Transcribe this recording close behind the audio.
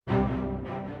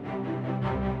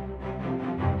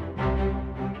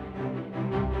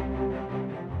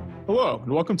Hello,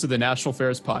 and welcome to the National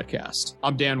Affairs Podcast.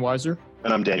 I'm Dan Weiser.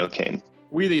 And I'm Daniel Kane.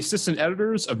 We are the assistant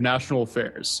editors of National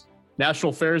Affairs.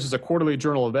 National Affairs is a quarterly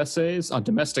journal of essays on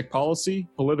domestic policy,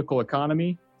 political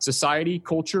economy, society,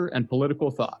 culture, and political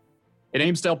thought. It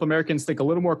aims to help Americans think a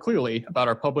little more clearly about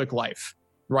our public life,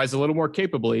 rise a little more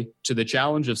capably to the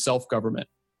challenge of self-government.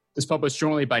 It's published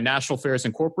jointly by National Affairs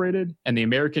Incorporated and the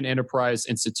American Enterprise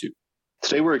Institute.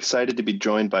 Today, we're excited to be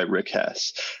joined by Rick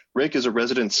Hess. Rick is a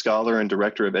resident scholar and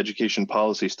director of education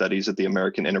policy studies at the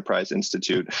American Enterprise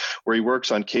Institute, where he works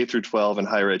on K-12 and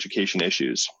higher education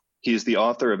issues. He is the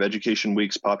author of Education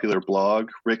Week's popular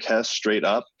blog, Rick Hess Straight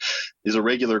Up, is a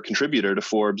regular contributor to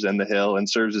Forbes and The Hill, and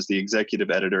serves as the executive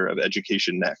editor of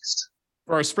Education Next.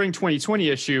 For our spring 2020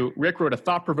 issue, Rick wrote a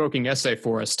thought-provoking essay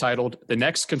for us titled The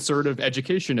Next Conservative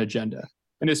Education Agenda.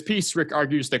 In his piece, Rick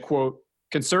argues that, quote,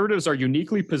 conservatives are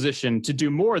uniquely positioned to do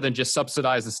more than just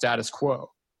subsidize the status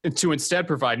quo, and to instead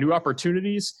provide new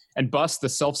opportunities and bust the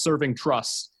self-serving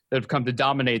trusts that have come to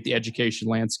dominate the education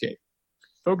landscape.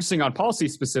 Focusing on policy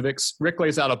specifics, Rick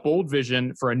lays out a bold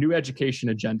vision for a new education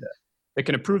agenda that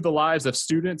can improve the lives of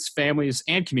students, families,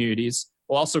 and communities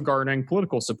while also garnering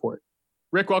political support.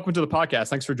 Rick, welcome to the podcast.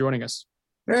 Thanks for joining us.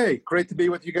 Hey, great to be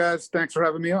with you guys. Thanks for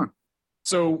having me on.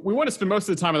 So we want to spend most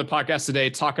of the time on the podcast today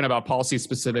talking about policy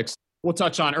specifics. We'll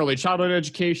touch on early childhood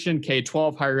education,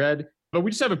 K-12, higher ed. But we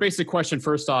just have a basic question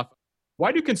first off.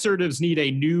 Why do conservatives need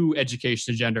a new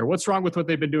education agenda? What's wrong with what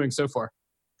they've been doing so far?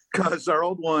 Because our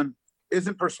old one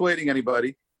isn't persuading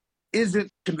anybody, isn't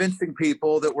convincing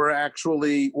people that we're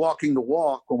actually walking the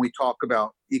walk when we talk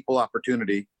about equal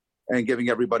opportunity and giving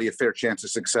everybody a fair chance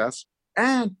of success.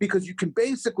 And because you can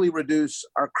basically reduce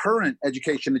our current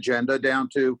education agenda down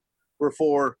to we're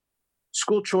for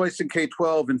school choice in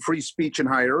K-12 and free speech in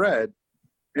higher ed.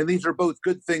 And these are both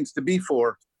good things to be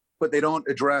for, but they don't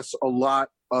address a lot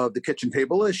of the kitchen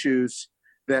table issues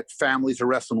that families are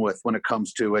wrestling with when it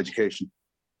comes to education.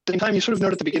 At the same time, you sort of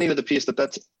note at the beginning of the piece that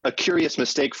that's a curious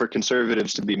mistake for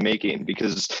conservatives to be making,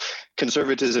 because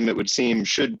conservatism, it would seem,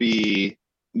 should be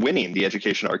winning the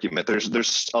education argument.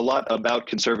 There's a lot about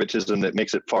conservatism that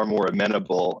makes it far more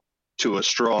amenable to a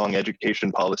strong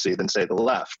education policy than, say, the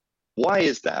left. Why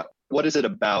is that? What is it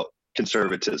about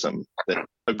conservatism that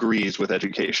agrees with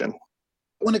education?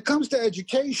 When it comes to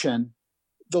education,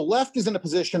 the left is in a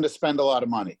position to spend a lot of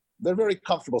money. They're very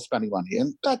comfortable spending money,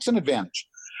 and that's an advantage.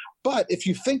 But if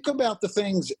you think about the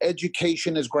things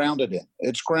education is grounded in,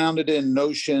 it's grounded in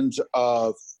notions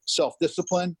of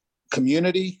self-discipline,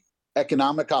 community,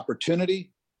 economic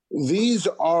opportunity. These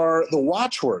are the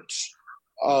watchwords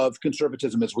of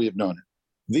conservatism as we have known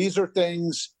it. These are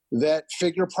things that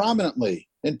figure prominently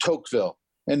in Tocqueville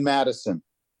and Madison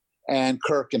and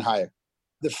Kirk and Hayek.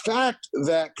 The fact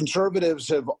that conservatives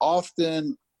have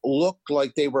often looked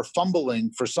like they were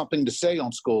fumbling for something to say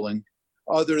on schooling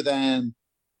other than,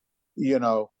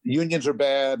 unions are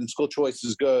bad and school choice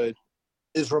is good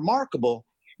is remarkable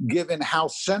given how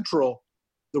central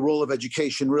the role of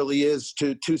education really is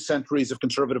to 2 centuries of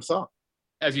conservative thought.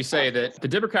 As you say, that the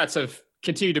Democrats have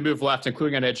continued to move left,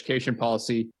 including on education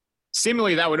policy.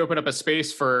 Seemingly, that would open up a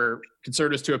space for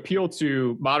conservatives to appeal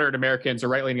to moderate Americans or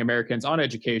right-leaning Americans on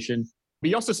education. But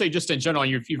you also say, just in general,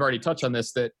 and you've already touched on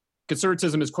this, that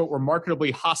conservatism is, quote,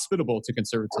 remarkably hospitable to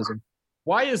conservatism.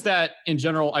 Why is that in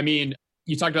general? I mean,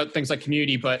 you talked about things like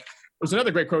community, but there's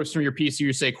another great quote from your piece.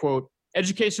 You say, quote,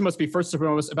 education must be first and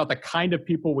foremost about the kind of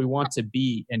people we want to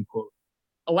be, end quote.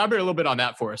 Elaborate a little bit on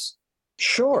that for us.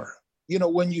 Sure.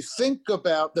 When you think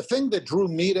about the thing that drew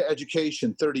me to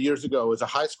education 30 years ago as a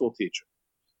high school teacher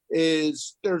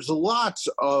is there's lots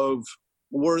of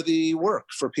worthy work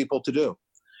for people to do.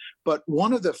 But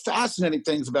one of the fascinating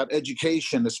things about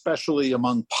education, especially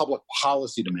among public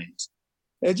policy domains,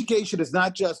 education is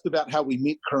not just about how we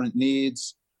meet current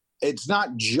needs. It's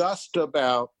not just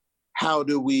about how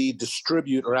do we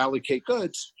distribute or allocate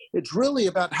goods. It's really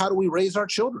about how do we raise our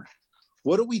children?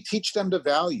 What do we teach them to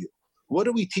value? What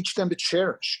do we teach them to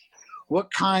cherish?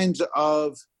 What kinds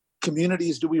of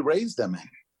communities do we raise them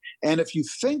in? And if you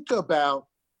think about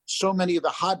so many of the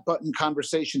hot button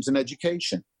conversations in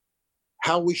education,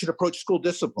 how we should approach school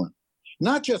discipline,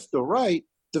 not just the right,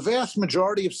 the vast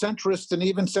majority of centrist and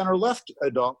even center-left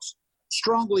adults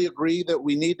strongly agree that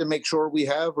we need to make sure we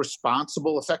have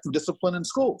responsible, effective discipline in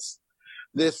schools.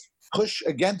 This push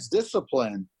against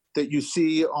discipline that you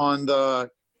see on the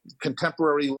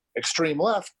contemporary extreme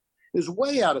left is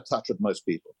way out of touch with most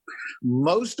people.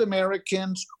 Most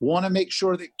Americans want to make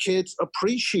sure that kids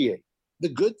appreciate the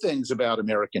good things about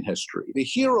American history, the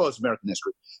heroes of American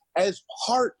history, as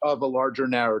part of a larger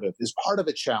narrative, as part of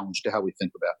a challenge to how we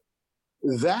think about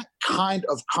it. That kind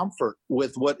of comfort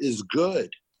with what is good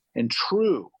and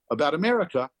true about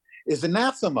America is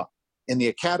anathema in the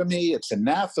academy. It's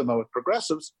anathema with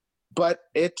progressives, but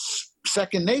it's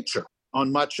second nature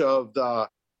on much of the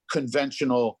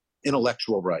conventional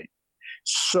intellectual right.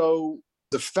 So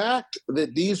the fact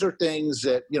that these are things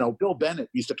that, Bill Bennett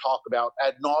used to talk about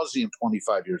ad nauseum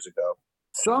 25 years ago,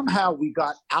 somehow we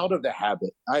got out of the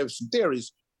habit. I have some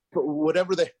theories, but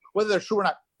whether they're true or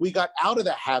not, we got out of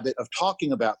the habit of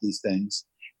talking about these things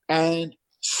and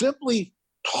simply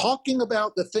talking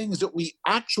about the things that we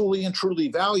actually and truly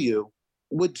value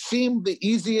would seem the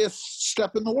easiest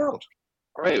step in the world.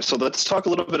 All right, so let's talk a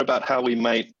little bit about how we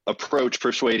might approach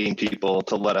persuading people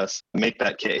to let us make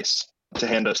that case, to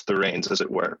hand us the reins, as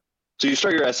it were. So you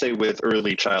start your essay with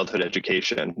early childhood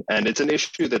education, and it's an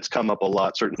issue that's come up a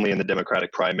lot, certainly in the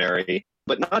Democratic primary,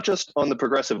 but not just on the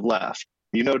progressive left.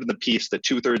 You note in the piece that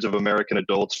 2/3 of American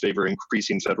adults favor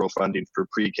increasing federal funding for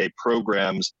pre-K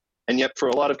programs, and yet for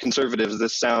a lot of conservatives,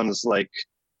 this sounds like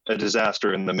a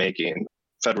disaster in the making.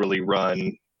 Federally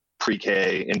run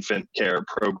pre-K infant care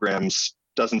programs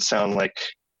doesn't sound like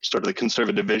sort of the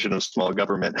conservative vision of small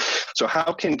government. So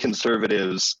how can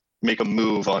conservatives make a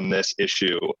move on this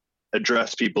issue,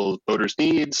 address people's voters'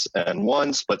 needs and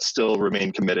wants, but still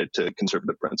remain committed to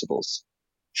conservative principles?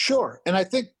 Sure. And I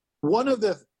think one of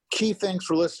the key things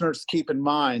for listeners to keep in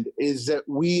mind is that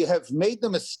we have made the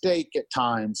mistake at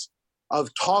times of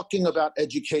talking about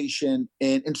education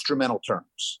in instrumental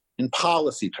terms, in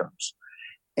policy terms.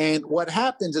 And what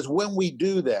happens is when we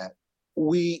do that,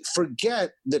 we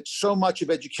forget that so much of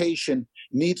education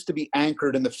needs to be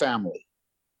anchored in the family,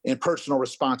 in personal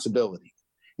responsibility,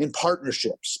 in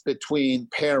partnerships between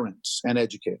parents and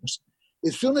educators.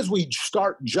 As soon as we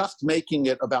start just making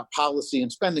it about policy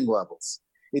and spending levels,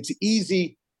 it's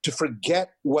easy to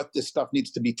forget what this stuff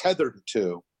needs to be tethered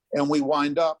to. And we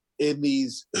wind up in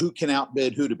these who can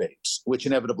outbid who debates, which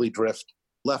inevitably drift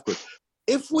leftward.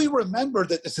 If we remember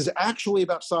that this is actually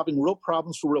about solving real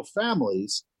problems for real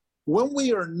families, when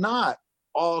we are not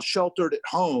all sheltered at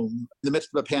home in the midst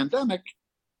of a pandemic,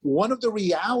 one of the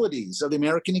realities of the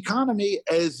American economy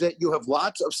is that you have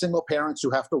lots of single parents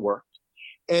who have to work,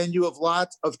 and you have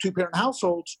lots of two-parent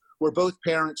households where both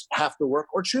parents have to work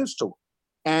or choose to work.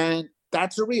 And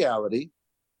that's a reality.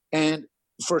 And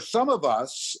for some of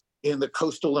us in the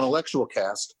coastal intellectual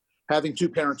caste, having two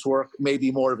parents work may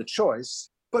be more of a choice.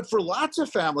 But for lots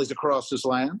of families across this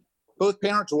land, both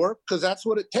parents work because that's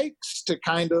what it takes to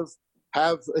kind of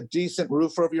have a decent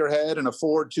roof over your head and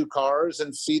afford 2 cars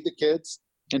and feed the kids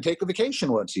and take a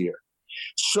vacation once a year.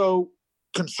 So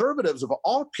conservatives of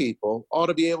all people ought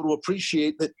to be able to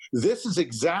appreciate that this is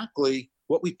exactly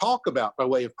what we talk about by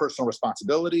way of personal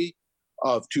responsibility,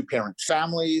 of two-parent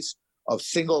families, of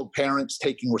single parents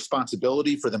taking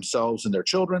responsibility for themselves and their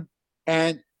children.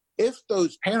 And if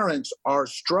those parents are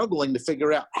struggling to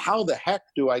figure out how the heck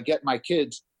do I get my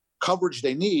kids coverage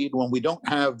they need when we don't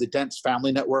have the dense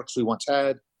family networks we once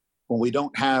had, when we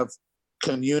don't have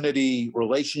community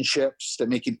relationships that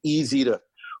make it easy to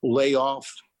lay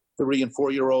off 3 and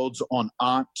 4-year-olds on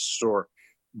aunts or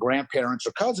grandparents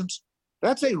or cousins,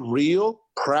 that's a real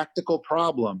practical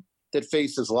problem that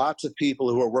faces lots of people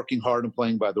who are working hard and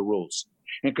playing by the rules.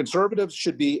 And conservatives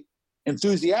should be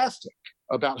enthusiastic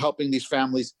about helping these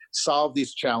families solve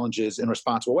these challenges in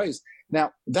responsible ways.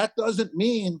 Now, that doesn't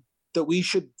mean that we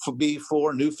should be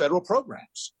for new federal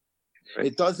programs. Right.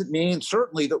 It doesn't mean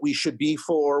certainly that we should be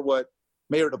for what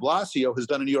Mayor de Blasio has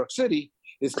done in New York City,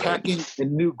 is tacking a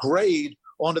new grade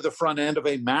onto the front end of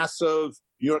a massive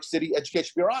New York City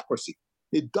education bureaucracy.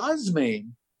 It does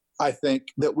mean, I think,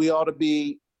 that we ought to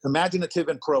be imaginative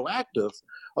and proactive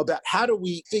about how do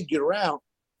we figure out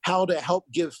how to help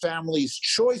give families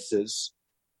choices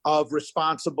of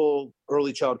responsible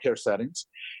early child care settings.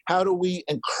 How do we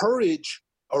encourage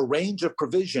a range of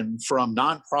provision from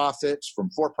nonprofits, from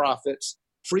for-profits,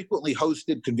 frequently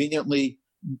hosted conveniently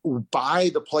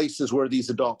by the places where these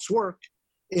adults work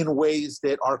in ways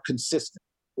that are consistent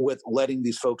with letting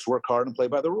these folks work hard and play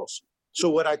by the rules. So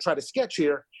what I try to sketch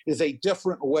here is a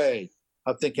different way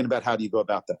of thinking about how do you go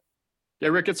about that. Yeah,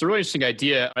 Rick, it's a really interesting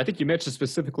idea. I think you mentioned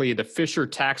specifically the Fisher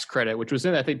tax credit, which was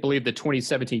in, I believe, the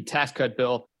 2017 tax cut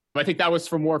bill. I think that was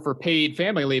for paid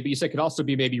family leave, but you said it could also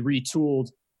be maybe retooled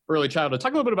early childhood.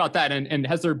 Talk a little bit about that. And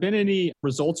has there been any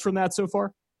results from that so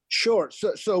far? Sure.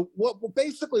 So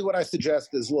what I suggest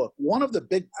is, look, one of the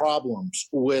big problems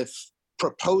with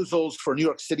proposals for New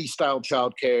York City style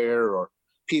childcare or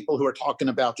people who are talking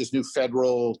about just new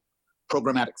federal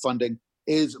programmatic funding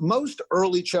is most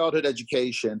early childhood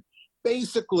education.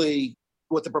 Basically,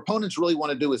 what the proponents really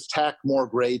want to do is tack more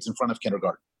grades in front of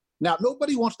kindergarten. Now,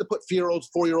 nobody wants to put 3-year-olds,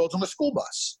 4-year-olds on a school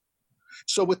bus.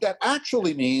 So what that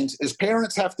actually means is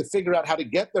parents have to figure out how to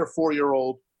get their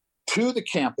 4-year-old to the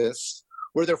campus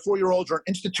where their 4-year-olds are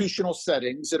in institutional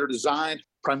settings that are designed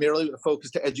primarily with a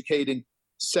focus to educating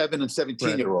 7 and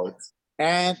 17-year-olds. Right.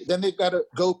 And then they've got to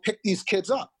go pick these kids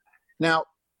up. Now,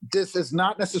 this is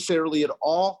not necessarily at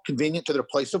all convenient to their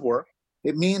place of work.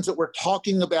 It means that we're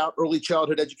talking about early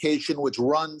childhood education, which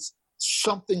runs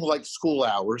something like school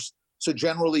hours. So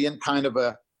generally in kind of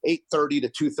a 8:30 to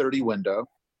 2:30 window.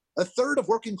 A third of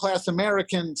working class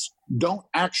Americans don't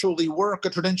actually work a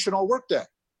traditional workday.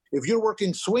 If you're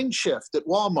working swing shift at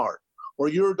Walmart, or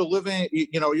you're delivering,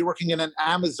 you're working in an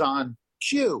Amazon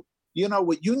queue,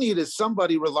 what you need is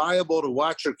somebody reliable to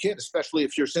watch your kid, especially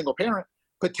if you're a single parent,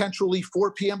 potentially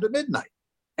 4 p.m. to midnight.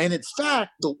 And in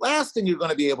fact, the last thing you're going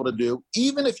to be able to do,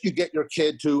 even if you get your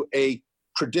kid to a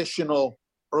traditional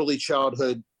early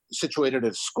childhood situated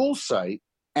at a school site,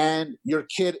 and your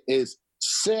kid is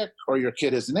sick or your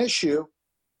kid has an issue,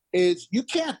 is you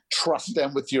can't trust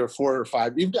them with your 4 or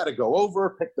 5. You've got to go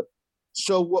over, pick them.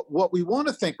 So what we want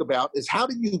to think about is how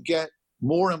do you get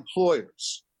more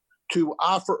employers to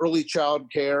offer early child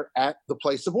care at the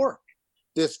place of work?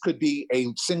 This could be a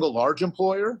single large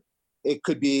employer. It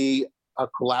could be a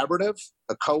collaborative,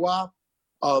 a co-op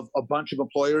of a bunch of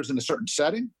employers in a certain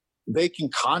setting. They can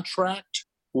contract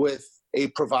with a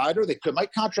provider. They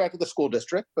might contract with the school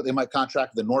district, but they might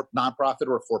contract with a nonprofit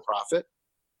or a for-profit.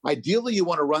 Ideally, you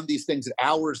want to run these things at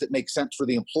hours that make sense for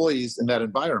the employees in that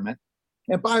environment.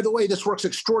 And by the way, this works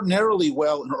extraordinarily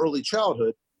well in early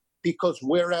childhood because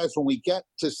whereas when we get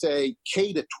to, say,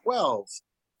 K to 12,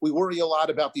 we worry a lot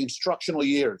about the instructional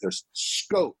years. There's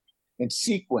scope and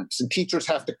sequence, and teachers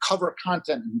have to cover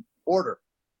content in order.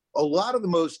 A lot of the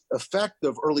most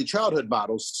effective early childhood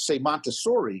models, say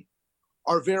Montessori,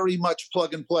 are very much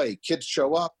plug and play. Kids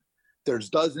show up. There's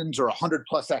dozens or 100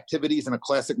 plus activities in a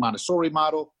classic Montessori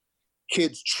model.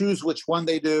 Kids choose which one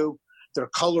they do. They're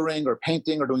coloring or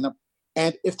painting or doing them.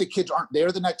 And if the kids aren't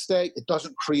there the next day, it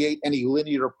doesn't create any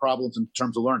linear problems in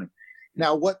terms of learning.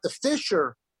 Now, what the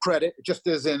Fisher credit, just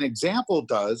as an example,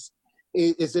 does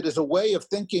is it is a way of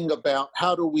thinking about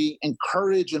how do we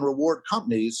encourage and reward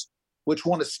companies which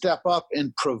want to step up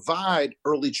and provide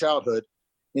early childhood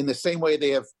in the same way they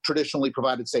have traditionally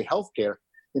provided, say, healthcare.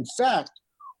 In fact,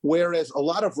 whereas a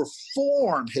lot of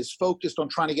reform has focused on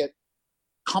trying to get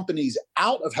companies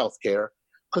out of healthcare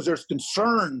because there's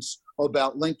concerns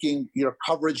about linking your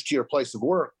coverage to your place of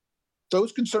work,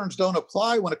 those concerns don't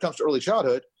apply when it comes to early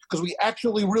childhood because we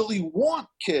actually really want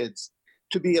kids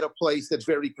to be at a place that's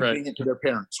very convenient to their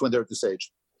parents when they're at this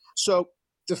age. So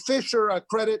the Fisher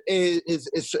credit is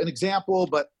an example,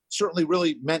 but certainly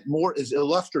really meant more is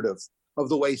illustrative of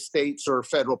the way states or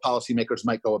federal policymakers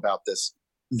might go about this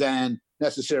than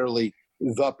necessarily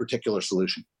the particular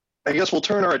solution. I guess we'll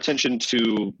turn our attention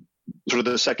to sort of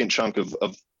the second chunk of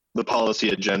the policy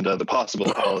agenda, the possible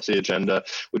policy agenda,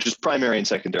 which is primary and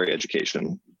secondary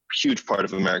education, huge part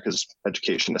of America's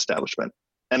education establishment.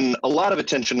 And a lot of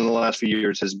attention in the last few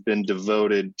years has been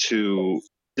devoted to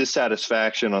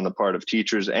dissatisfaction on the part of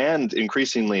teachers and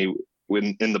increasingly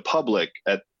in the public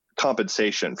at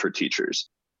compensation for teachers.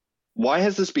 Why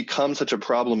has this become such a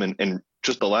problem in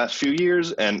just the last few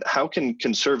years, and how can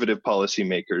conservative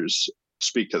policymakers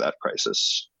speak to that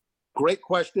crisis? Great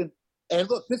question. And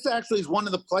look, this actually is one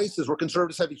of the places where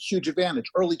conservatives have a huge advantage.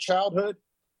 Early childhood,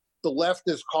 the left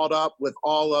is caught up with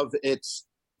all of its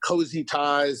cozy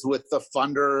ties with the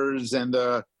funders and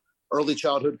the early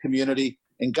childhood community,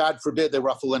 and God forbid they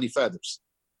ruffle any feathers.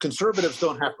 Conservatives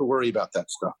don't have to worry about that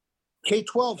stuff.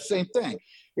 K-12, same thing.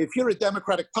 If you're a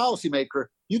Democratic policymaker,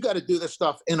 you got to do this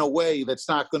stuff in a way that's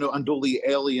not going to unduly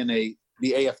alienate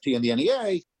the AFT and the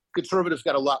NEA. Conservatives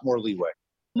got a lot more leeway.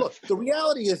 Look, the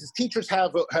reality is teachers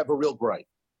have a real gripe,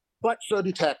 but so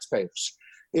do taxpayers.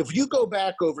 If you go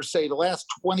back over, say, the last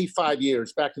 25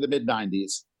 years, back to the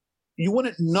mid-90s, you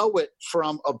wouldn't know it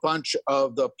from a bunch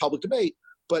of the public debate,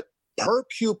 but per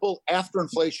pupil after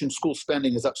inflation, school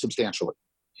spending is up substantially.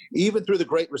 Even through the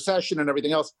Great Recession and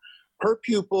everything else, per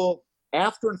pupil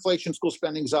after inflation, school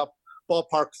spending is up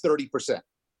ballpark 30%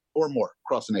 or more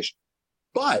across the nation.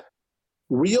 But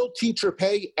real teacher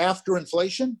pay after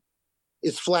inflation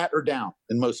is flat or down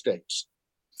in most states.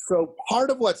 So part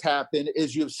of what's happened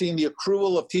is you've seen the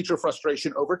accrual of teacher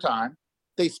frustration over time.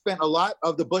 They spent a lot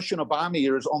of the Bush and Obama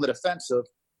years on the defensive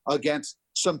against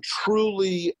some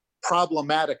truly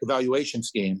problematic evaluation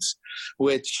schemes,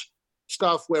 which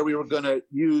stuff where we were going to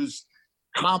use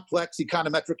complex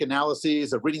econometric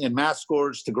analyses of reading and math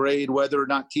scores to grade whether or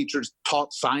not teachers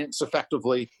taught science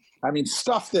effectively. I mean,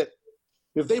 stuff that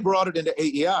if they brought it into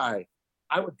AEI,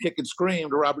 I would kick and scream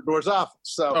to Robert Doar's office.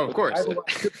 So of course. I have a lot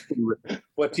of sympathy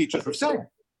what teachers were saying.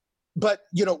 But,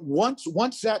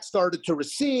 once that started to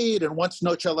recede and once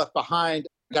No Child Left Behind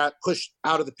got pushed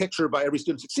out of the picture by Every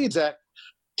Student Succeeds Act,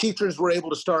 teachers were able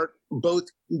to start both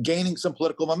gaining some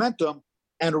political momentum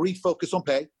and refocus on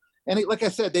pay. And like I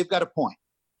said, they've got a point.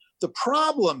 The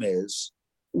problem is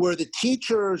where the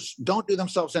teachers don't do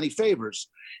themselves any favors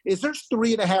is there's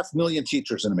 3.5 million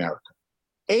teachers in America.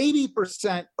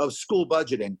 80% of school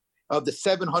budgeting of the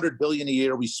 $700 billion a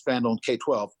year we spend on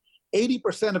K-12,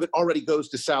 80% of it already goes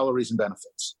to salaries and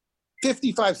benefits.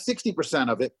 55-60%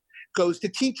 of it goes to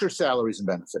teacher salaries and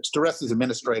benefits. The rest is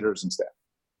administrators and staff.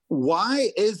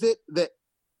 Why is it that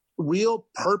real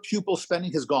per pupil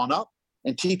spending has gone up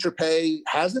and teacher pay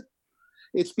hasn't?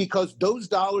 It's because those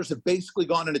dollars have basically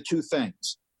gone into two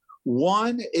things.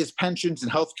 One is pensions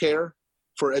and health care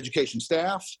for education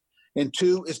staff, and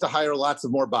two is to hire lots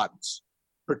of more bodies,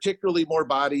 particularly more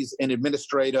bodies in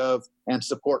administrative and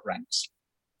support ranks.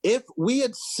 If we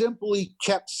had simply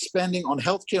kept spending on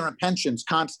health care and pensions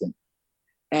constant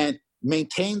and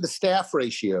maintained the staff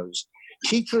ratios,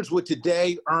 teachers would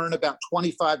today earn about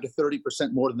 25 to 30%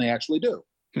 more than they actually do.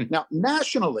 Now,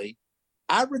 nationally,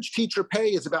 average teacher pay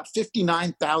is about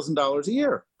 $59,000 a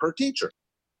year per teacher.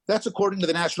 That's according to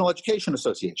the National Education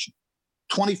Association.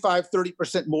 25,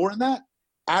 30% more than that,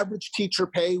 average teacher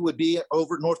pay would be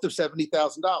over north of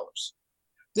 $70,000.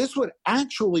 This would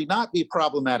actually not be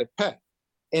problematic pay.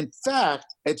 In fact,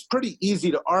 it's pretty easy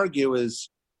to argue, as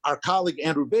our colleague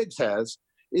Andrew Biggs has,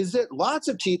 is that lots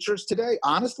of teachers today,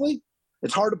 honestly,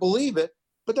 it's hard to believe it,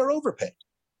 but they're overpaid.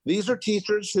 These are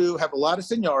teachers who have a lot of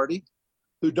seniority,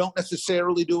 who don't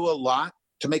necessarily do a lot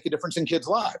to make a difference in kids'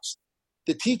 lives.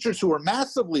 The teachers who are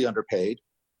massively underpaid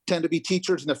tend to be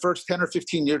teachers in the first 10 or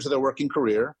 15 years of their working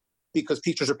career because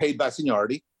teachers are paid by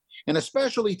seniority, and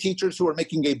especially teachers who are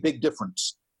making a big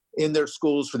difference in their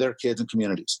schools for their kids and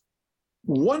communities.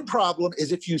 One problem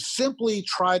is if you simply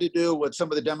try to do what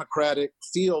some of the Democratic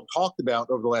field talked about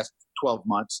over the last 12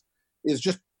 months, is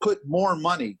just put more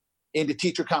money into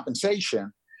teacher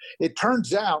compensation, it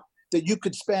turns out that you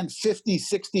could spend $50,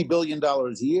 $60 billion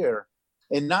a year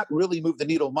and not really move the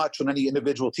needle much on any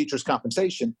individual teacher's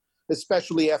compensation,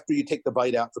 especially after you take the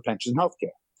bite out for pension and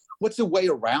healthcare. What's the way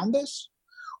around this?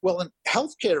 Well, in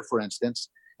healthcare, for instance,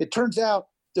 it turns out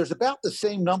there's about the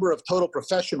same number of total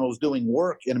professionals doing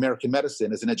work in American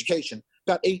medicine as in education,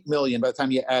 about 8 million by the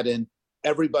time you add in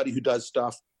everybody who does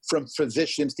stuff from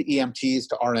physicians to EMTs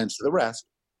to RNs to the rest.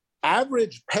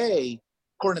 Average pay,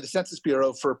 according to the Census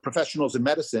Bureau, for professionals in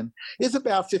medicine is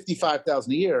about $55,000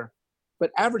 a year,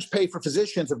 but average pay for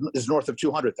physicians is north of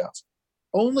 $200,000.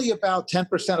 Only about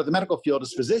 10% of the medical field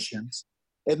is physicians,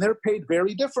 and they're paid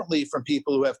very differently from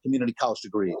people who have community college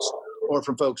degrees or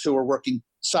from folks who are working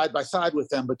side by side with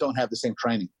them but don't have the same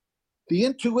training. The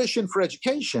intuition for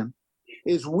education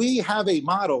is we have a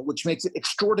model which makes it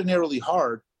extraordinarily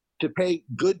hard to pay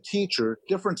good teacher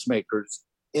difference makers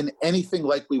in anything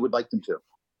like we would like them to.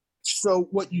 So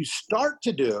what you start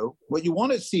to do, what you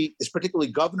want to see is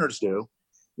particularly governors do,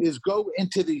 is go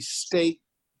into these state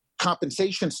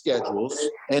compensation schedules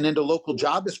and into local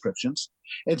job descriptions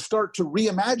and start to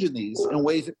reimagine these in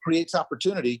ways that creates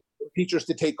opportunity for teachers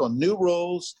to take on new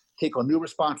roles, take on new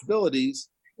responsibilities,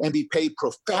 and be paid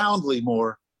profoundly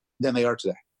more than they are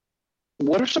today.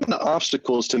 What are some of the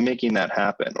obstacles to making that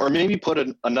happen? Or maybe put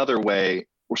it another way,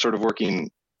 we're sort of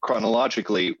working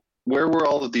chronologically. Where were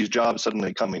all of these jobs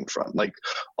suddenly coming from? Like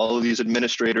all of these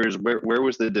administrators, where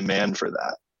was the demand for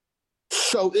that?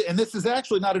 So, and this is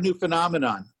actually not a new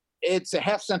phenomenon. It's a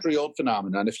half-century old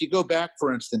phenomenon. If you go back,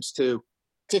 for instance, to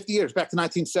 50 years, back to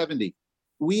 1970,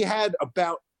 we had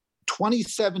about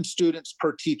 27 students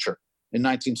per teacher in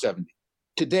 1970.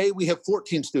 Today, we have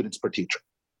 14 students per teacher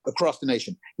across the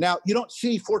nation. Now, you don't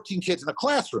see 14 kids in a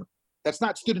classroom. That's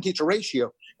not student-teacher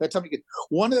ratio. That's how many kids.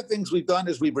 One of the things we've done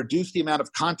is we've reduced the amount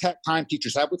of contact time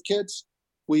teachers have with kids.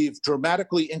 We've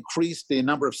dramatically increased the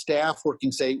number of staff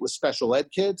working, say, with special ed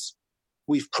kids.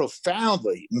 We've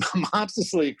profoundly,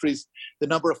 monstrously increased the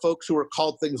number of folks who are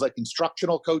called things like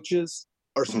instructional coaches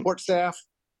or support staff.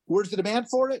 Where's the demand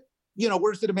for it?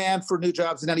 Where's the demand for new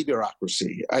jobs in any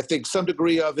bureaucracy? I think some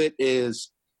degree of it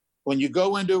is when you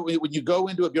go into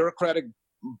a bureaucratic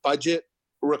budget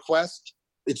request,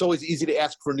 it's always easy to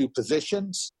ask for new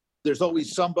positions. There's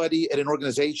always somebody at an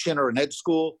organization or an ed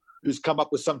school who's come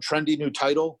up with some trendy new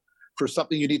title for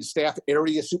something you need to staff,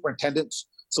 area superintendents.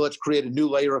 So let's create a new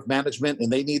layer of management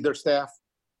and they need their staff.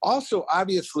 Also,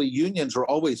 obviously, unions are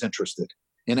always interested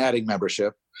in adding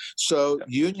membership. So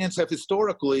unions have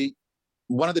historically,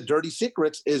 one of the dirty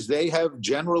secrets is they have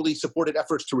generally supported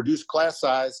efforts to reduce class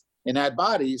size and add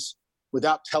bodies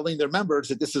without telling their members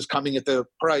that this is coming at the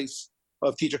price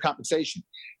of teacher compensation.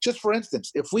 Just for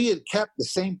instance, if we had kept the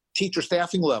same teacher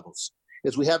staffing levels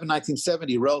as we have in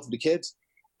 1970 relative to kids,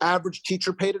 average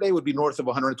teacher pay today would be north of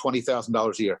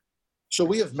 $120,000 a year. So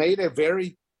we've made a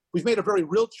very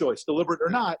real choice, deliberate or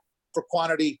not, for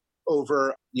quantity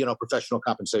over, professional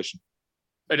compensation.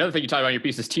 Another thing you talk about in your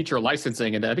piece is teacher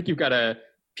licensing. And I think you've got a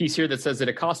piece here that says that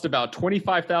it costs about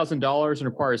 $25,000 and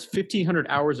requires 1,500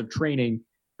 hours of training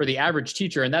for the average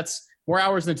teacher. And that's more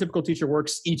hours than a typical teacher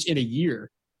works each in a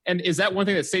year. And is that one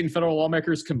thing that state and federal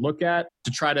lawmakers can look at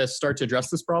to try to start to address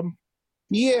this problem?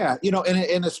 Yeah,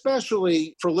 and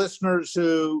especially for listeners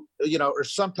who, are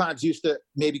sometimes used to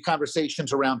maybe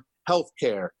conversations around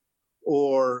healthcare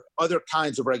or other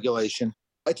kinds of regulation,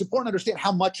 it's important to understand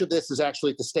how much of this is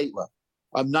actually at the state level.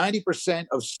 90%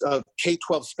 of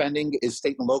K-12 spending is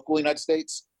state and local in the United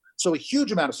States. So a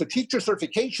huge amount so teacher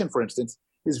certification, for instance,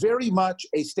 is very much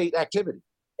a state activity.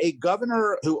 A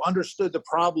governor who understood the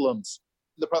problems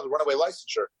of runaway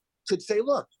licensure could say,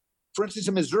 look, for instance,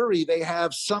 in Missouri, they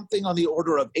have something on the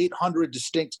order of 800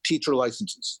 distinct teacher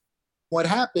licenses. What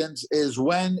happens is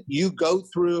when you go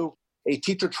through a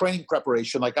teacher training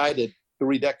preparation like I did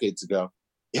 3 decades ago,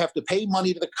 you have to pay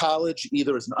money to the college,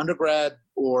 either as an undergrad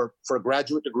or for a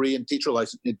graduate degree in teacher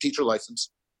license.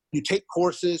 You take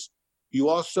courses. You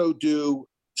also do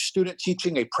student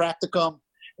teaching, a practicum,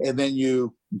 and then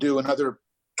you do another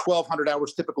 1,200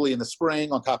 hours typically in the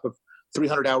spring on top of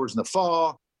 300 hours in the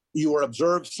fall. You are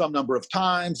observed some number of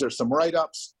times. There's some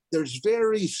write-ups. There's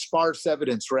very sparse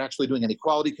evidence for actually doing any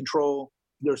quality control.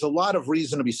 There's a lot of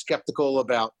reason to be skeptical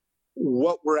about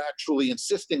what we're actually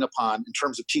insisting upon in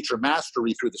terms of teacher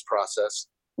mastery through this process.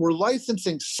 We're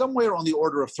licensing somewhere on the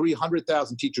order of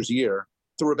 300,000 teachers a year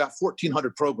through about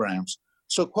 1,400 programs.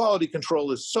 So quality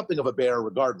control is something of a bear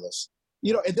regardless.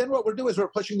 And then what we're doing is we're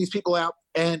pushing these people out.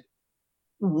 And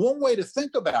one way to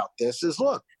think about this is,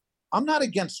 look, I'm not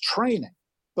against training,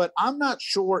 but I'm not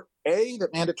sure, A,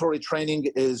 that mandatory training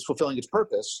is fulfilling its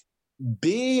purpose.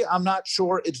 B, I'm not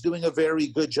sure it's doing a very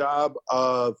good job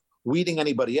of weeding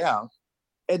anybody out.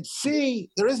 And C,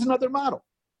 there is another model.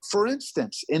 For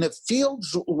instance, in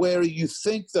fields where you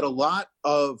think that a lot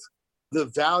of the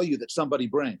value that somebody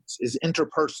brings is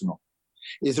interpersonal,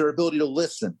 is their ability to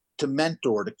listen, to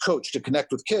mentor, to coach, to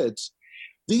connect with kids,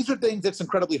 these are things that's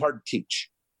incredibly hard to teach.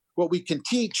 What we can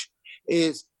teach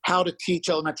is how to teach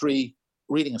elementary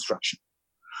reading instruction.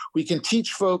 We can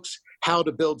teach folks how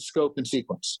to build scope and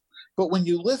sequence. But when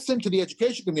you listen to the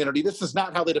education community, this is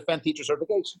not how they defend teacher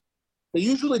certification. They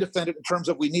usually defend it in terms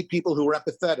of we need people who are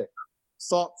empathetic,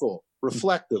 thoughtful,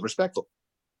 reflective, respectful.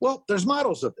 Well, there's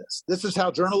models of this. This is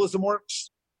how journalism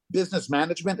works. Business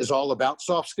management is all about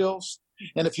soft skills.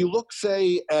 And if you look,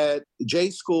 say, at J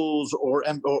schools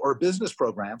or business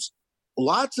programs,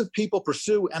 lots of people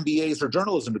pursue MBAs or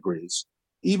journalism degrees,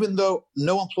 even though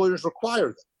no employers require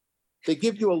them. They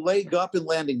give you a leg up in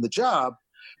landing the job.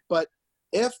 But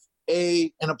if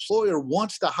an employer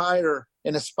wants to hire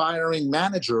an aspiring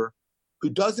manager who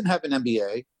doesn't have an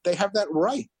MBA, they have that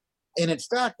right. And in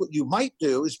fact, what you might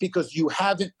do is because you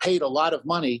haven't paid a lot of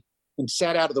money and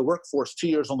sat out of the workforce 2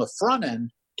 years on the front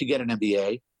end to get an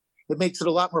MBA, it makes it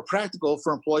a lot more practical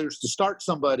for employers to start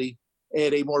somebody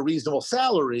at a more reasonable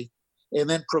salary and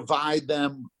then provide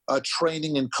them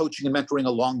training and coaching and mentoring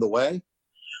along the way.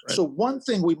 Right. So one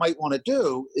thing we might want to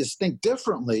do is think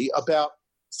differently about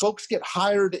folks get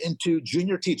hired into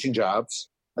junior teaching jobs.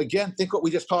 Again, think what we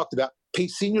just talked about. Pay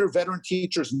senior veteran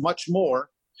teachers much more,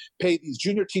 pay these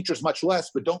junior teachers much less,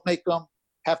 but don't make them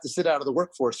have to sit out of the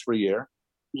workforce for a year.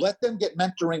 Let them get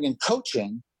mentoring and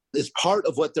coaching as part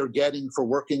of what they're getting for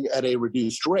working at a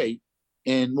reduced rate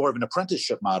in more of an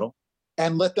apprenticeship model,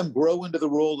 and let them grow into the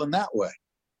role in that way.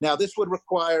 Now, this would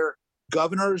require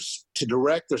governors to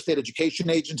direct their state education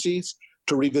agencies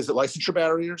to revisit licensure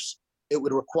barriers. It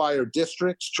would require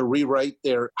districts to rewrite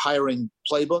their hiring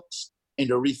playbooks and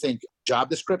to rethink job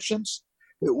descriptions.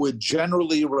 It would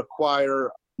generally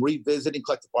require revisiting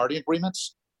collective bargaining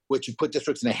agreements, which would put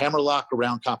districts in a hammerlock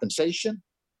around compensation.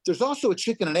 There's also a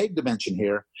chicken and egg dimension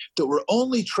here that we're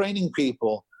only training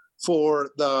people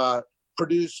for the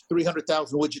produce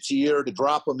 300,000 widgets a year to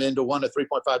drop them into 1 to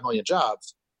 3.5 million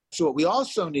jobs. So what we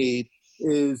also need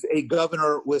is a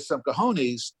governor with some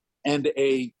cojones and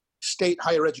a state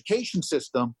higher education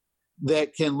system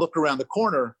that can look around the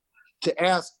corner to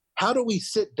ask, how do we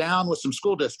sit down with some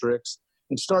school districts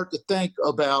and start to think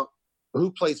about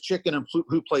who plays chicken and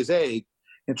who plays egg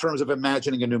in terms of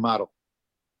imagining a new model?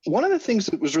 One of the things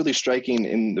that was really striking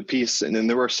in the piece, and then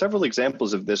there were several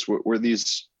examples of this, were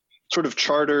these sort of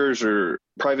charters or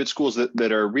private schools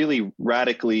that are really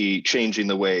radically changing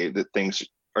the way that things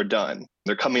are done.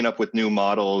 They're coming up with new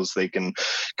models. They can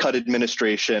cut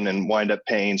administration and wind up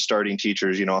paying starting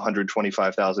teachers,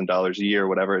 $125,000 a year,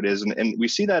 whatever it is. And we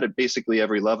see that at basically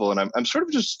every level. And I'm sort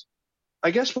of just,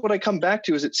 I guess what I come back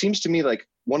to is it seems to me like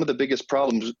one of the biggest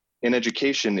problems in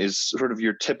education is sort of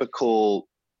your typical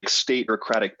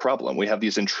state-ocratic problem. We have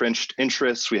these entrenched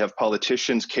interests. We have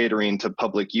politicians catering to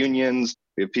public unions.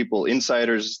 We have people,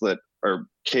 insiders that are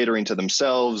catering to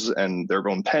themselves and their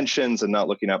own pensions and not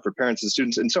looking out for parents and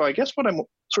students. And so I guess what I'm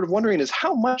sort of wondering is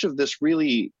how much of this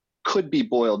really could be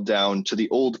boiled down to the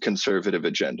old conservative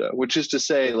agenda, which is to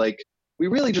say, like, we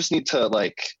really just need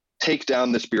to take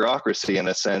down this bureaucracy in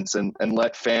a sense and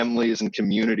let families and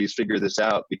communities figure this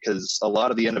out, because a lot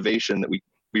of the innovation that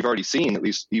we've already seen, at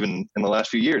least even in the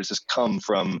last few years, has come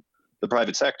from the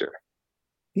private sector.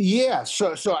 Yeah,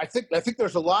 so I think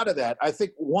there's a lot of that. I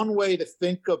think one way to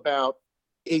think about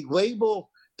a label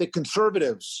that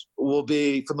conservatives will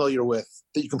be familiar with,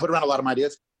 that you can put around a lot of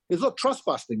ideas, is look, trust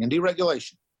busting and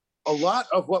deregulation. A lot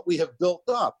of what we have built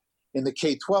up in the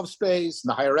K-12 space, in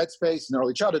the higher ed space, in the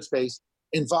early childhood space,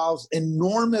 involves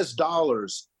enormous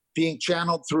dollars being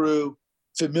channeled through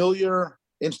familiar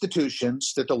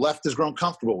institutions that the left has grown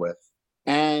comfortable with.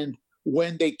 And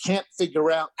when they can't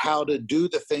figure out how to do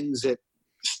the things that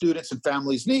students and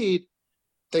families need,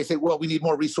 they say, well, we need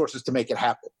more resources to make it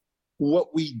happen.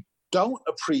 What we don't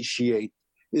appreciate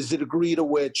is the degree to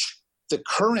which the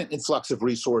current influx of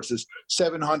resources,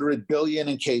 $700 billion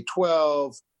in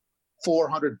K-12,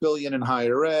 $400 billion in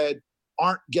higher ed,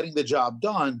 aren't getting the job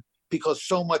done because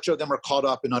so much of them are caught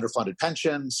up in underfunded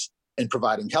pensions, in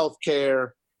providing health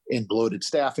care, in bloated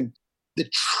staffing. The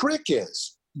trick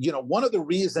is, one of the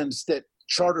reasons that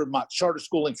charter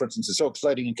schooling, for instance, is so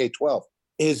exciting in K-12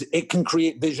 is it can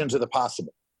create visions of the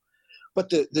possible. But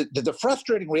the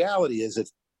frustrating reality is that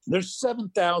there's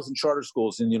 7,000 charter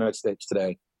schools in the United States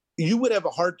today. You would have a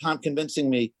hard time convincing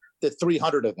me that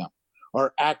 300 of them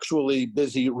are actually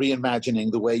busy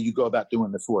reimagining the way you go about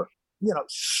doing this work.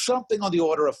 Something on the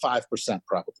order of 5%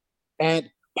 probably. And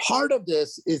part of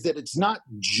this is that it's not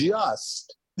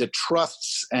just the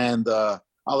trusts and the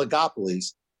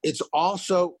oligopolies. It's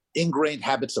also ingrained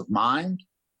habits of mind.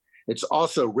 It's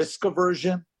also risk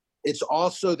aversion. It's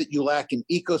also that you lack an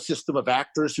ecosystem of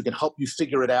actors who can help you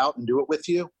figure it out and do it with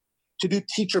you. To do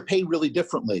teacher pay really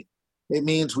differently, it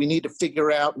means we need to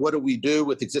figure out what do we do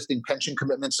with existing pension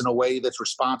commitments in a way that's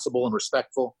responsible and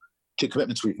respectful to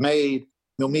commitments we've made.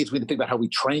 It means we need to think about how we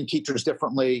train teachers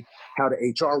differently, how to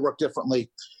HR work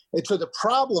differently. And so the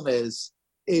problem is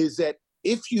that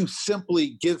if you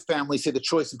simply give families, say, the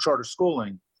choice of charter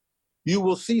schooling, you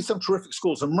will see some terrific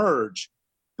schools emerge.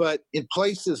 But in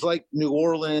places like New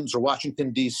Orleans or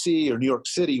Washington, D.C. or New York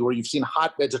City, where you've seen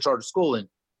hotbeds of charter schooling,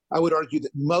 I would argue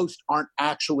that most aren't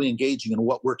actually engaging in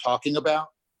what we're talking about.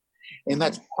 And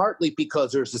that's partly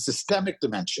because there's a systemic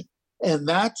dimension. And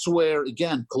that's where,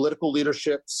 again, political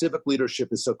leadership, civic leadership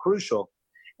is so crucial.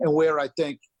 And where I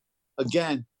think,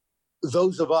 again,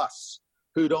 those of us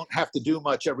who don't have to do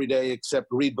much every day except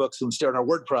read books and stare at our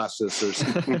word processors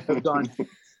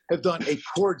have done a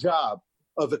poor job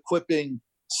of equipping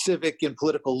civic and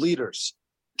political leaders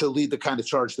to lead the kind of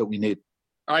charge that we need.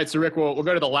 All right, so Rick, we'll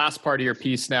go to the last part of your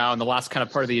piece now, and the last kind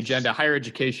of part of the agenda, higher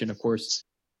education, of course.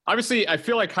 Obviously, I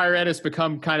feel like higher ed has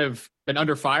become kind of been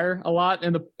under fire a lot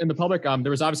in the public.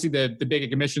 There was obviously the big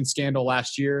admission scandal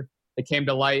last year that came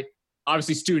to light.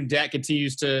 Obviously, student debt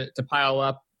continues to pile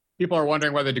up. People are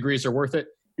wondering whether degrees are worth it.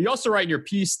 You also write in your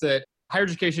piece that higher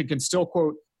education can still,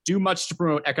 quote, do much to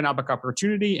promote economic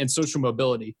opportunity and social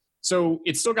mobility. So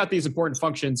it's still got these important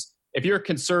functions. If you're a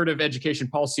conservative education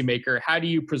policymaker, how do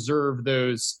you preserve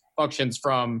those functions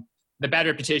from the bad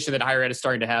reputation that higher ed is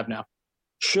starting to have now?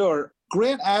 Sure.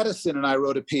 Grant Addison and I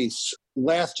wrote a piece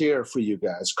last year for you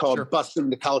guys called Busting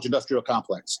the College Industrial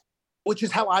Complex, which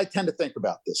is how I tend to think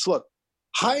about this. Look,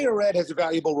 higher ed has a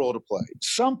valuable role to play.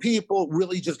 Some people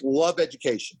really just love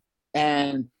education.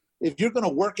 And if you're going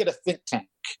to work at a think tank,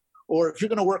 or if you're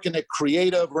going to work in a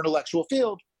creative or intellectual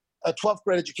field, a 12th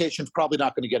grade education is probably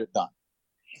not going to get it done.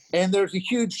 And there's a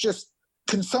huge just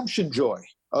consumption joy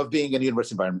of being in a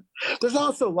university environment. There's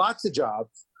also lots of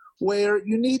jobs where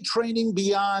you need training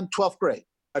beyond 12th grade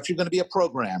if you're going to be a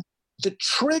program. The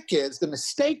trick is, the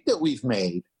mistake that we've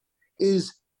made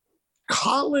is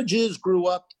colleges grew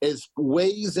up as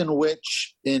ways in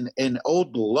which in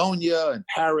old Bologna and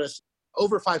Paris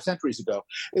over 5 centuries ago,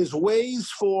 is ways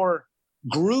for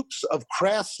groups of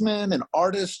craftsmen and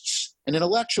artists and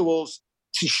intellectuals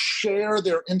to share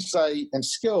their insight and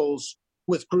skills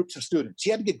with groups of students.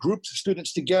 You had to get groups of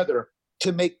students together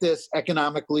to make this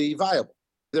economically viable.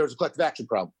 There's a collective action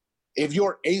problem. If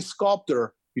you're a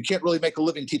sculptor, you can't really make a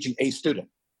living teaching a student.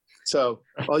 So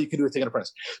all you can do is take an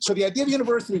apprentice. So the idea of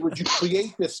university was you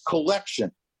create this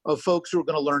collection of folks who are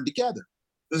going to learn together.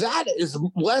 That is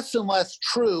less and less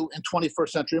true in 21st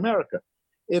century America.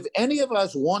 If any of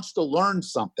us wants to learn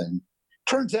something,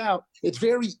 turns out it's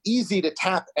very easy to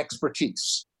tap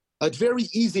expertise. It's very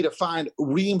easy to find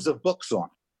reams of books on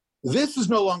it. This is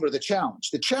no longer the challenge.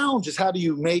 The challenge is how do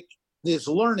you make this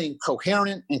learning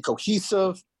coherent and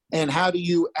cohesive, and how do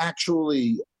you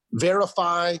actually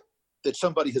verify that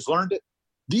somebody has learned it?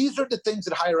 These are the things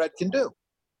that higher ed can do.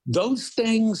 Those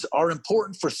things are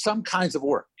important for some kinds of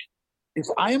work. If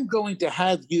I am going to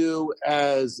have you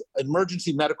as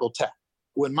emergency medical tech,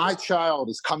 when my child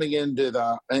is coming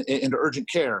into urgent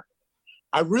care,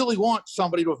 I really want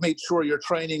somebody to have made sure your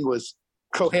training was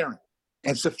coherent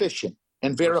and sufficient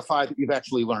and verify that you've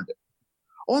actually learned it.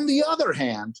 On the other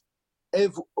hand,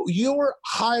 if you're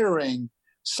hiring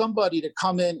somebody to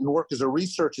come in and work as a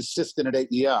research assistant at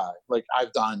AEI, like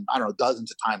I've done,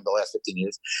 dozens of times in the last 15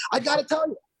 years, I got to tell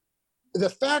you, the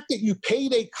fact that you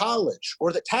paid a college,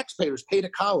 or the taxpayers paid a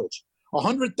college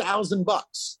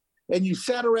 $100,000, and you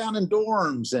sat around in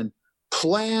dorms and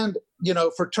planned,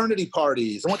 fraternity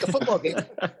parties and went to football games,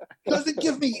 doesn't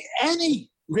give me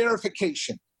any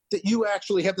verification that you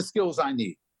actually have the skills I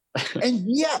need. And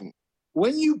yet,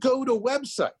 when you go to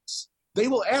websites, they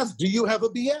will ask, do you have a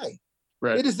BA?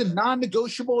 Right. It is a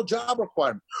non-negotiable job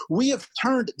requirement. We have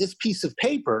turned this piece of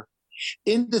paper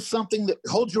into something that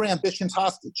holds your ambitions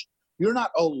hostage. You're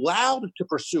not allowed to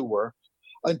pursue work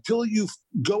until you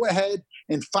go ahead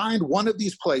and find one of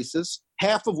these places,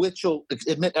 half of which you'll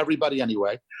admit everybody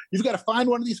anyway. You've got to find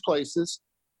one of these places,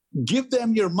 give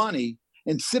them your money,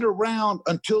 and sit around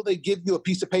until they give you a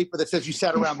piece of paper that says you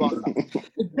sat around long enough.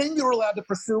 And then you're allowed to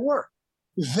pursue work.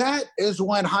 That is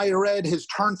when higher ed has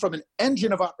turned from an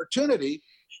engine of opportunity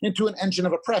into an engine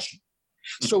of oppression.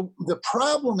 So the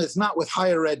problem is not with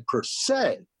higher ed per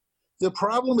se. The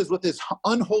problem is with this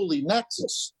unholy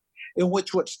nexus in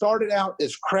which what started out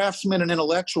as craftsmen and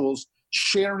intellectuals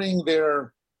sharing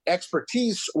their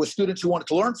expertise with students who wanted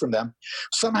to learn from them,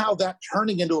 somehow that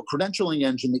turning into a credentialing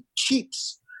engine that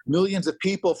keeps millions of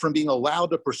people from being allowed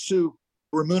to pursue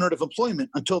remunerative employment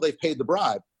until they've paid the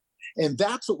bribe. And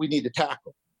that's what we need to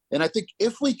tackle. And I think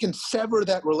if we can sever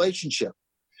that relationship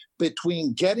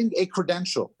between getting a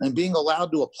credential and being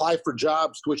allowed to apply for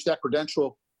jobs to which that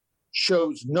credential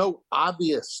shows no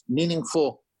obvious,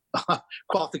 meaningful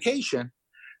qualification,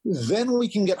 then we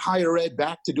can get higher ed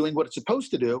back to doing what it's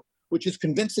supposed to do, which is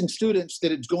convincing students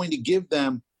that it's going to give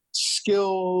them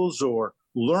skills or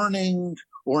learning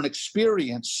or an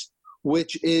experience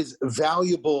which is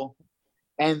valuable,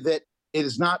 and that it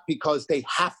is not because they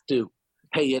have to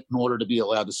pay it in order to be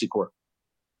allowed to seek work.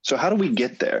 So how do we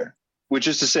get there? Which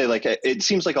is to say, like, it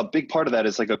seems like a big part of that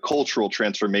is like a cultural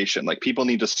transformation. Like, people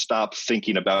need to stop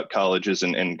thinking about colleges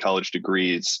and college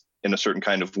degrees in a certain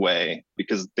kind of way,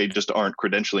 because they just aren't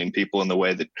credentialing people in the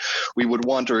way that we would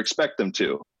want or expect them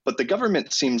to. But the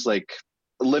government seems like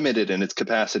limited in its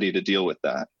capacity to deal with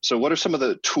that. So what are some of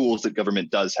the tools that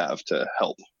government does have to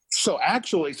help? So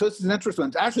this is an interesting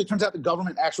one. Actually, it turns out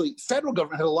the federal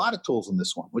government had a lot of tools in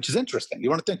this one, which is interesting. You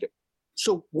want to think it.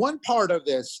 So one part of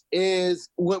this is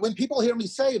when people hear me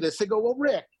say this, they go, well,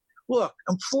 Rick, look,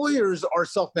 employers are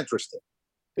self-interested.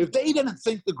 If they didn't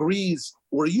think degrees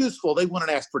were useful, they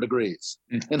wouldn't ask for degrees.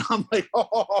 And I'm like,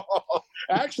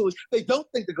 actually, they don't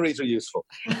think degrees are useful.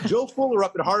 Joe Fuller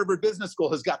up at Harvard Business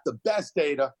School has got the best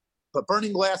data, but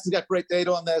Burning Glass has got great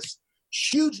data on this.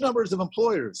 Huge numbers of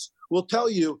employers will tell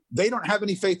you they don't have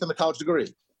any faith in the college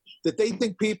degree, that they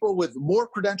think people with more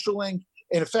credentialing,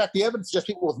 and in fact, the evidence suggests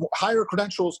people with higher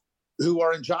credentials who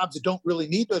are in jobs that don't really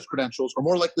need those credentials are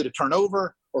more likely to turn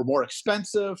over, or more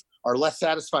expensive, are less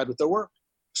satisfied with their work.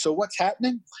 So what's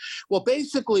happening? Well,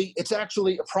 basically, it's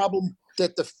actually a problem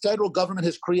that the federal government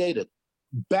has created.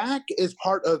 Back as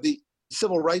part of the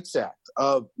Civil Rights Act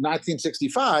of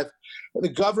 1965, the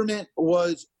government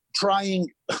was trying,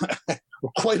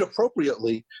 quite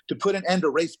appropriately, to put an end to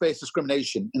race-based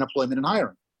discrimination in employment and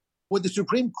hiring. When the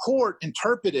Supreme Court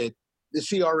interpreted the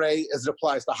CRA as it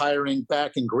applies to hiring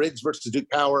back in Griggs versus Duke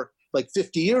Power like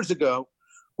 50 years ago,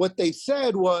 what they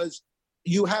said was,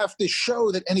 you have to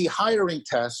show that any hiring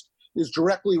test is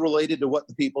directly related to what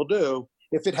the people do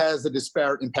if it has a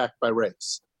disparate impact by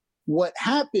race. What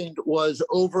happened was,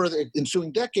 over the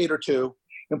ensuing decade or two,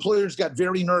 employers got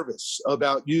very nervous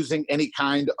about using any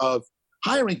kind of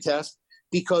hiring test,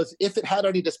 because if it had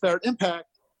any disparate impact,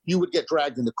 you would get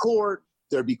dragged into court,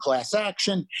 there'd be class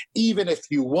action. Even if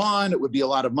you won, it would be a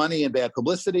lot of money and bad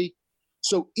publicity.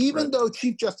 So even though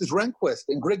Chief Justice Rehnquist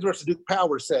in Griggs versus Duke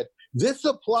Power said, this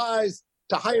applies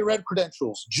to higher ed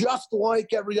credentials, just like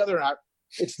every other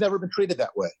It's never been treated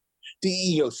that way. The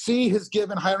EEOC has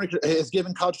given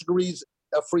college degrees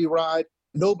a free ride.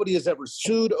 Nobody has ever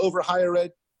sued over higher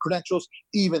ed credentials,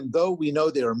 even though we know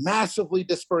they are massively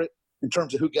disparate in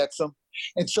terms of who gets them.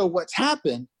 And so what's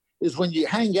happened is when you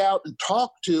hang out and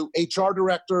talk to HR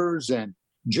directors and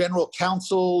general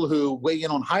counsel who weigh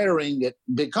in on hiring at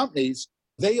big companies,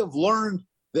 they have learned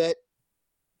that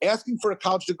asking for a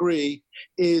college degree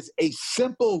is a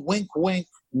simple wink, wink,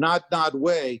 nod, nod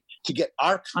way to get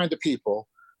our kind of people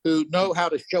who know how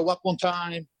to show up on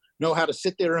time, know how to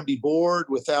sit there and be bored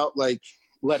without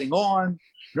letting on,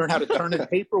 learn how to turn in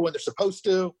paper when they're supposed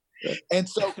to. And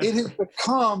so it has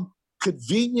become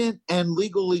convenient and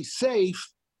legally safe,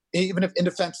 even if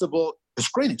indefensible,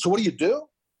 screening. So what do you do?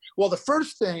 Well, the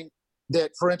first thing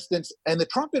that, for instance, and the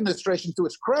Trump administration, to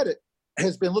its credit,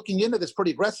 has been looking into this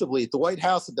pretty aggressively at the White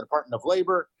House, at the Department of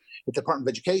Labor, at the Department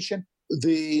of Education.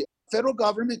 The federal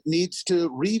government needs to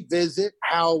revisit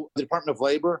how the Department of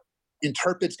Labor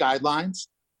interprets guidelines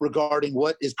regarding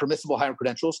what is permissible hiring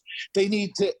credentials. They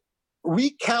need to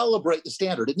recalibrate the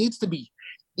standard. It needs to be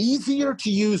easier to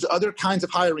use other kinds of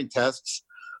hiring tests,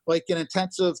 like an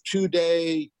intensive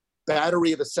 2-day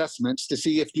battery of assessments to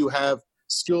see if you have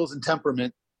skills and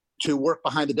temperament to work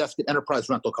behind the desk at enterprise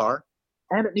rental car.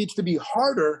 And it needs to be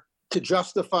harder to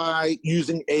justify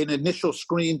using an initial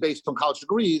screen based on college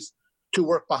degrees to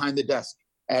work behind the desk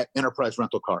at enterprise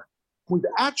rental car. We've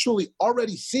actually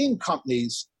already seen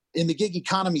companies in the gig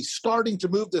economy starting to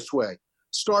move this way.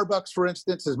 Starbucks, for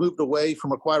instance, has moved away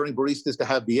from requiring baristas to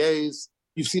have BAs.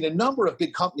 You've seen a number of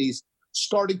big companies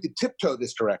starting to tiptoe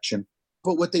this direction.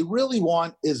 But what they really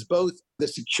want is both the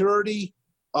security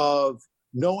of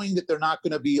knowing that they're not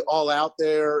going to be all out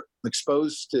there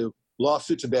exposed to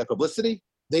lawsuits and bad publicity.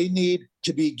 They need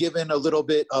to be given a little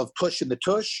bit of push in the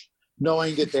tush,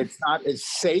 knowing that it's not as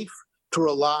safe to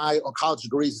rely on college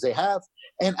degrees as they have.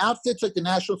 And outfits like the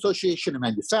National Association of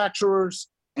Manufacturers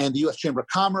and the U.S. Chamber of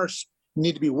Commerce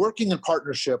need to be working in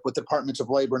partnership with departments of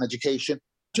labor and education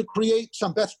to create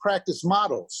some best practice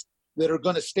models that are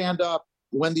going to stand up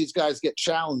when these guys get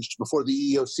challenged before the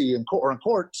EEOC or in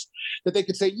courts, that they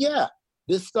could say, yeah,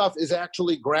 this stuff is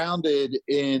actually grounded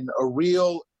in a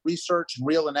real research and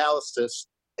real analysis,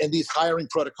 and these hiring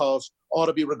protocols ought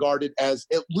to be regarded as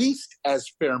at least as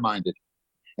fair-minded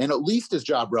and at least as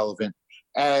job relevant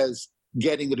as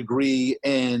getting a degree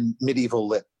in medieval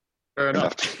lit. Fair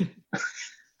enough.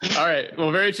 All right.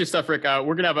 Well, very interesting stuff, Rick. We're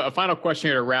going to have a final question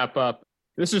here to wrap up.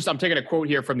 I'm taking a quote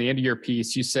here from the end of your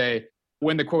piece. You say,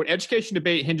 when the, quote, education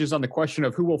debate hinges on the question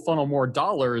of who will funnel more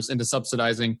dollars into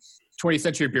subsidizing 20th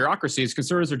century bureaucracies,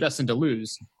 conservatives are destined to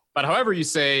lose. But however, you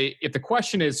say, if the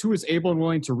question is who is able and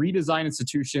willing to redesign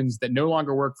institutions that no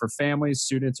longer work for families,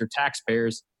 students, or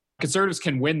taxpayers, conservatives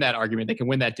can win that argument. They can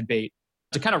win that debate.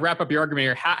 To kind of wrap up your argument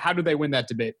here, how do they win that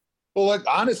debate? Well,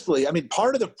 honestly, I mean,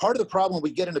 part of the problem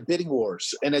we get into bidding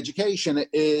wars in education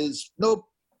is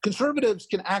conservatives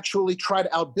can actually try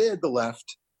to outbid the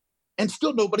left, and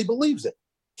still nobody believes it.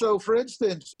 So, for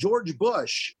instance, George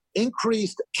Bush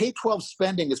increased K-12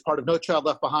 spending as part of No Child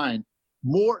Left Behind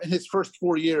more in his first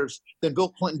 4 years than Bill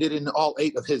Clinton did in all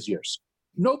 8 of his years.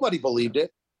 Nobody believed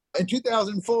it. In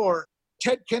 2004,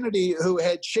 Ted Kennedy, who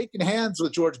had shaken hands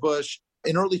with George Bush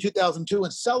in early 2002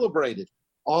 and celebrated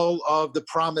all of the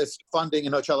promised funding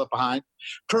in No Child Left Behind,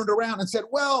 turned around and said,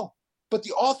 well, but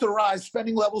the authorized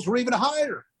spending levels were even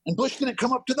higher, and Bush didn't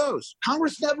come up to those.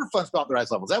 Congress never funds the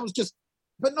authorized levels. That was just,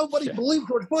 but nobody believed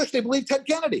George Bush. They believed Ted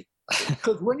Kennedy.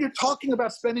 Because when you're talking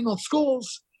about spending on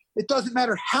schools, it doesn't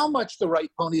matter how much the right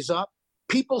pony's up.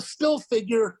 People still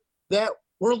figure that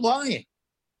we're lying.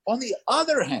 On the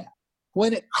other hand,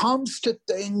 when it comes to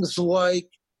things like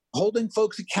holding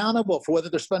folks accountable for whether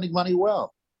they're spending money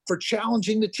well, for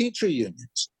challenging the teacher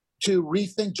unions to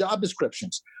rethink job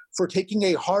descriptions, for taking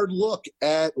a hard look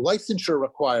at licensure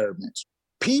requirements,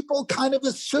 people kind of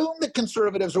assume that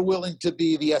conservatives are willing to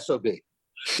be the SOB.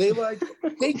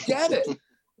 They get it.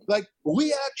 Like,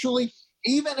 we actually,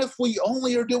 even if we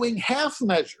only are doing half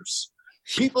measures,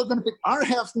 people are going to think our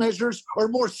half measures are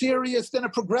more serious than a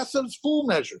progressive's full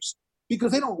measures,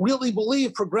 because they don't really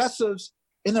believe progressives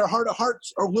in their heart of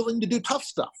hearts are willing to do tough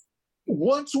stuff.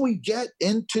 Once we get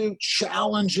into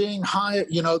challenging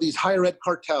these higher ed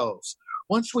cartels,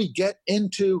 once we get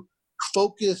into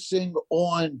focusing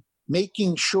on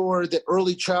making sure that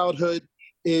early childhood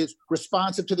is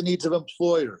responsive to the needs of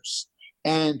employers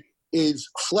and is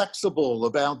flexible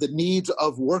about the needs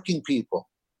of working people,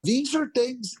 these are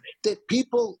things that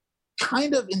people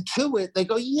kind of intuit. They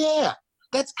go, yeah,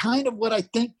 that's kind of what I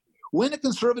think when a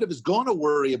conservative is going to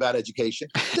worry about education,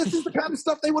 this is the kind of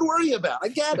stuff they would worry about. I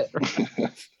get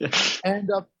it. And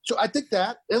so I think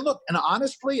that, and look, and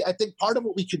honestly, I think part of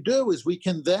what we could do is we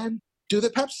can then do the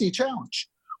Pepsi challenge.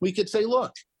 We could say,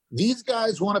 look, these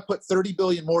guys want to put $30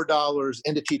 billion more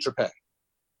into teacher pay.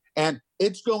 And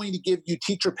it's going to give you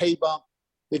teacher pay bump.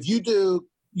 If you do,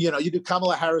 you do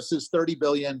Kamala Harris's $30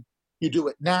 billion, you do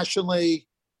it nationally,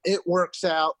 it works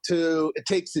out to, it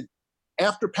takes it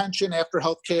after pension, after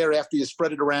healthcare, after you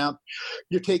spread it around,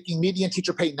 you're taking median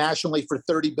teacher pay nationally for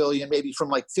 $30 billion, maybe from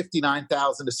like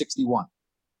 59,000 to 61.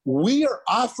 We are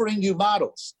offering you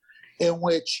models in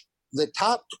which the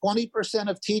top 20%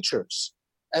 of teachers,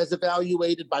 as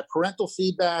evaluated by parental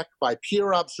feedback, by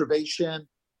peer observation,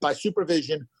 by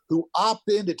supervision, who opt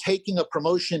into taking a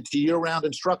promotion to year-round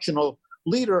instructional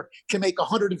leader can make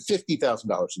 $150,000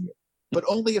 a year, but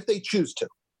only if they choose to.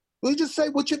 We just say,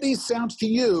 which of these sounds to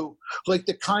you like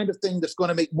the kind of thing that's going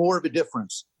to make more of a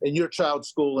difference in your child's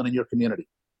school and in your community?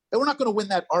 And we're not going to win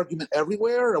that argument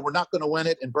everywhere, and we're not going to win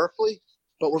it in Berkeley,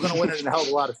 but we're going to win it in a hell of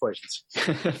a lot of places.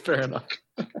 Fair enough.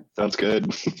 Sounds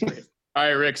good. All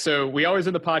right, Rick. So we always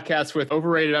end the podcast with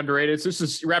overrated, underrated. So this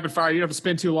is rapid fire. You don't have to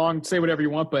spend too long. Say whatever you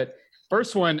want. But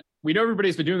first one, we know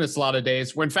everybody's been doing this a lot of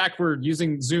days. In fact, we're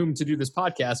using Zoom to do this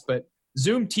podcast. But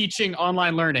Zoom teaching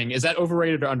online learning, is that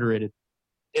overrated or underrated?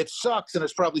 It sucks, and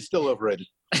it's probably still overrated.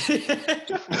 Fair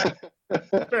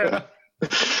enough.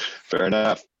 Fair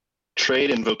enough.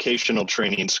 Trade and vocational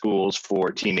training schools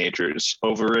for teenagers,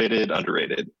 overrated,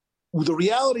 underrated? The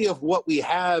reality of what we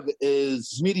have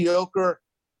is mediocre,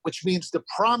 which means the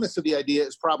promise of the idea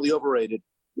is probably overrated,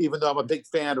 even though I'm a big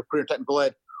fan of career technical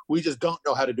ed. We just don't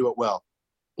know how to do it well.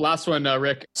 Last one,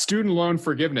 Rick. Student loan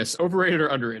forgiveness, overrated or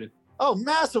underrated? Oh,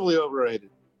 massively overrated.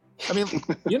 I mean,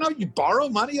 you borrow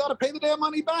money, you ought to pay the damn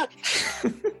money back.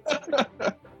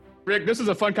 Rick, this is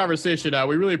a fun conversation.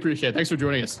 We really appreciate it. Thanks for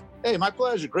joining us. Hey, my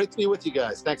pleasure. Great to be with you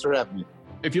guys. Thanks for having me.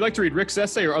 If you'd like to read Rick's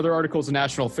essay or other articles in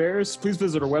National Affairs, please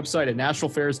visit our website at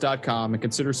nationalaffairs.com and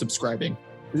consider subscribing.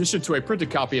 In addition to a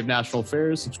printed copy of National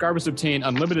Affairs, subscribers obtain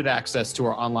unlimited access to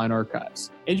our online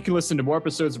archives. And you can listen to more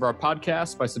episodes of our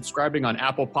podcast by subscribing on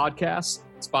Apple Podcasts,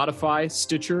 Spotify,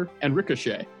 Stitcher, and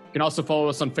Ricochet. You can also follow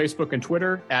us on Facebook and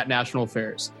Twitter at National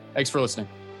Affairs. Thanks for listening.